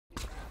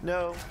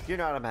No, you're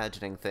not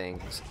imagining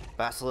things.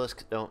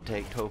 Basilisk don't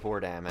take topo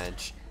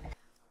damage.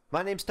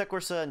 My name's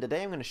Techwarsa, and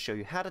today I'm going to show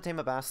you how to tame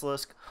a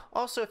basilisk.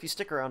 Also, if you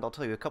stick around, I'll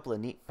tell you a couple of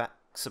neat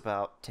facts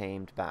about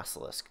tamed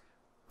basilisk.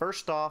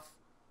 First off,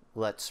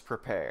 let's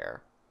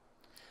prepare.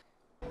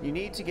 You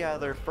need to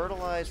gather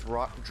fertilized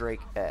rock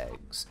drake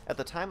eggs. At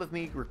the time of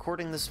me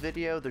recording this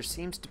video, there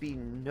seems to be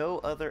no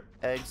other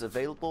eggs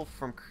available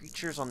from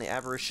creatures on the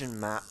aberration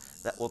map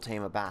that will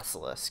tame a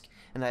basilisk,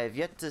 and I have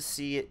yet to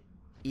see it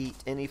eat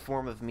any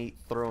form of meat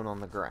thrown on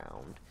the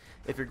ground.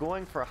 If you're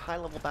going for a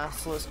high-level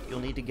basilisk, you'll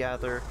need to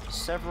gather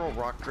several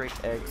rock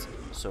drake eggs,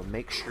 so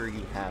make sure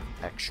you have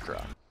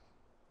extra.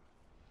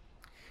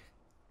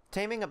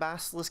 Taming a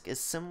basilisk is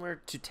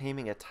similar to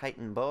taming a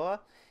titan boa.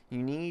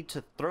 You need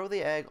to throw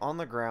the egg on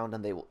the ground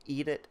and they will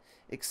eat it,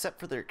 except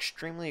for they're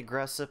extremely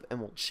aggressive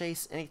and will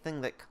chase anything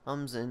that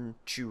comes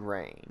into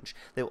range.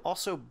 They will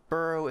also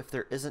burrow if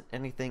there isn't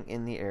anything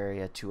in the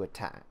area to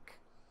attack.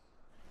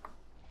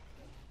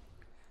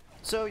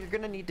 So you're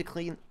going to need to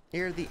clear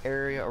the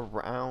area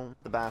around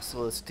the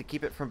basilisk to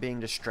keep it from being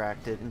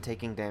distracted and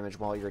taking damage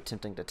while you're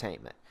attempting to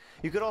tame it.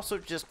 You could also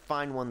just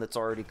find one that's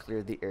already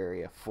cleared the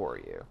area for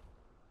you.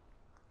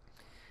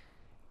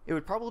 It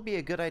would probably be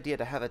a good idea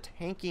to have a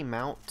tanky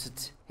mount to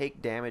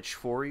take damage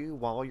for you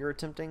while you're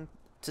attempting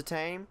to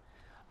tame.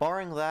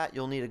 Barring that,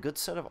 you'll need a good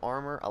set of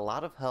armor, a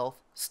lot of health,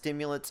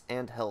 stimulants,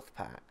 and health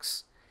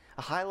packs.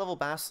 A high-level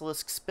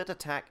basilisk spit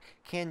attack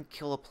can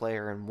kill a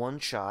player in one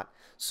shot,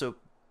 so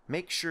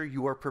make sure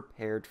you are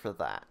prepared for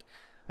that.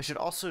 I should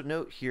also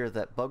note here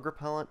that bug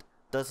repellent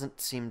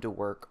doesn't seem to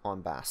work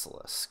on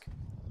basilisk.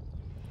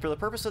 For the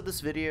purpose of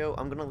this video,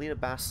 I'm going to lead a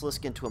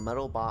basilisk into a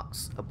metal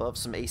box above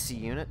some AC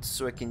units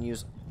so I can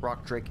use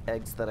rock drake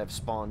eggs that I've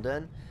spawned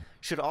in.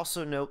 Should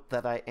also note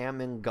that I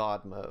am in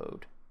God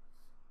mode.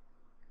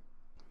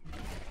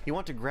 You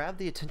want to grab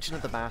the attention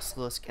of the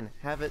basilisk and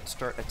have it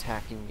start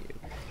attacking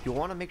you. You'll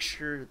want to make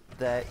sure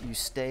that you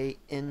stay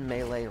in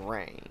melee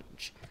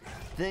range.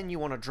 Then you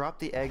want to drop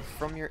the egg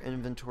from your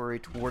inventory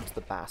towards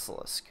the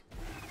basilisk.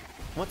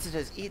 Once it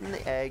has eaten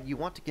the egg, you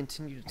want to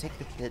continue to take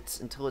the hits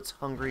until it's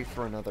hungry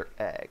for another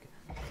egg.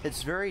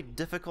 It's very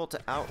difficult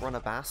to outrun a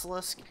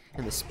basilisk,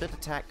 and the spit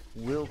attack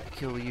will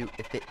kill you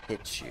if it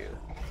hits you.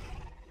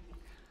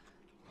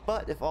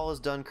 But if all is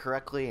done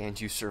correctly and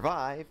you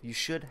survive, you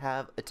should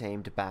have a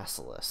tamed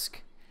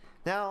basilisk.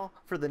 Now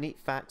for the neat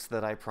facts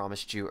that I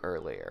promised you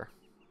earlier.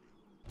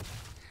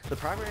 The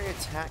primary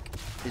attack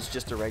is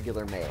just a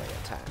regular melee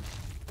attack.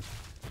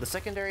 The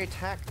secondary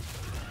attack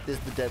is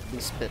the deadly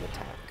spit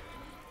attack.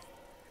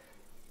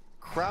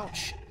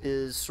 Crouch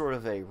is sort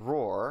of a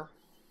roar,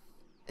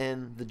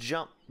 and the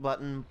jump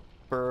button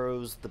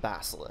burrows the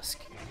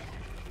basilisk.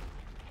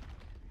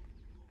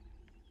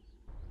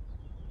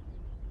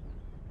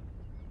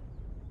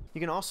 You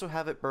can also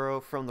have it burrow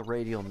from the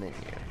radial menu.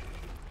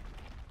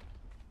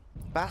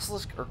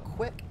 Basilisks are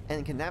quick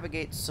and can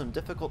navigate some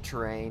difficult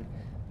terrain,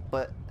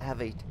 but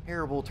have a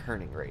terrible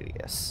turning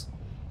radius.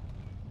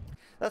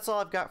 That's all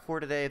I've got for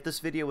today. If this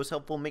video was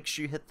helpful, make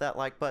sure you hit that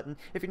like button.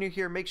 If you're new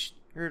here, make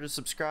sure to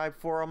subscribe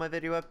for all my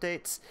video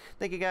updates.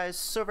 Thank you guys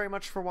so very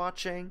much for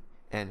watching,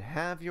 and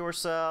have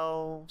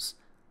yourselves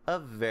a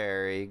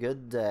very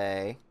good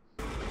day.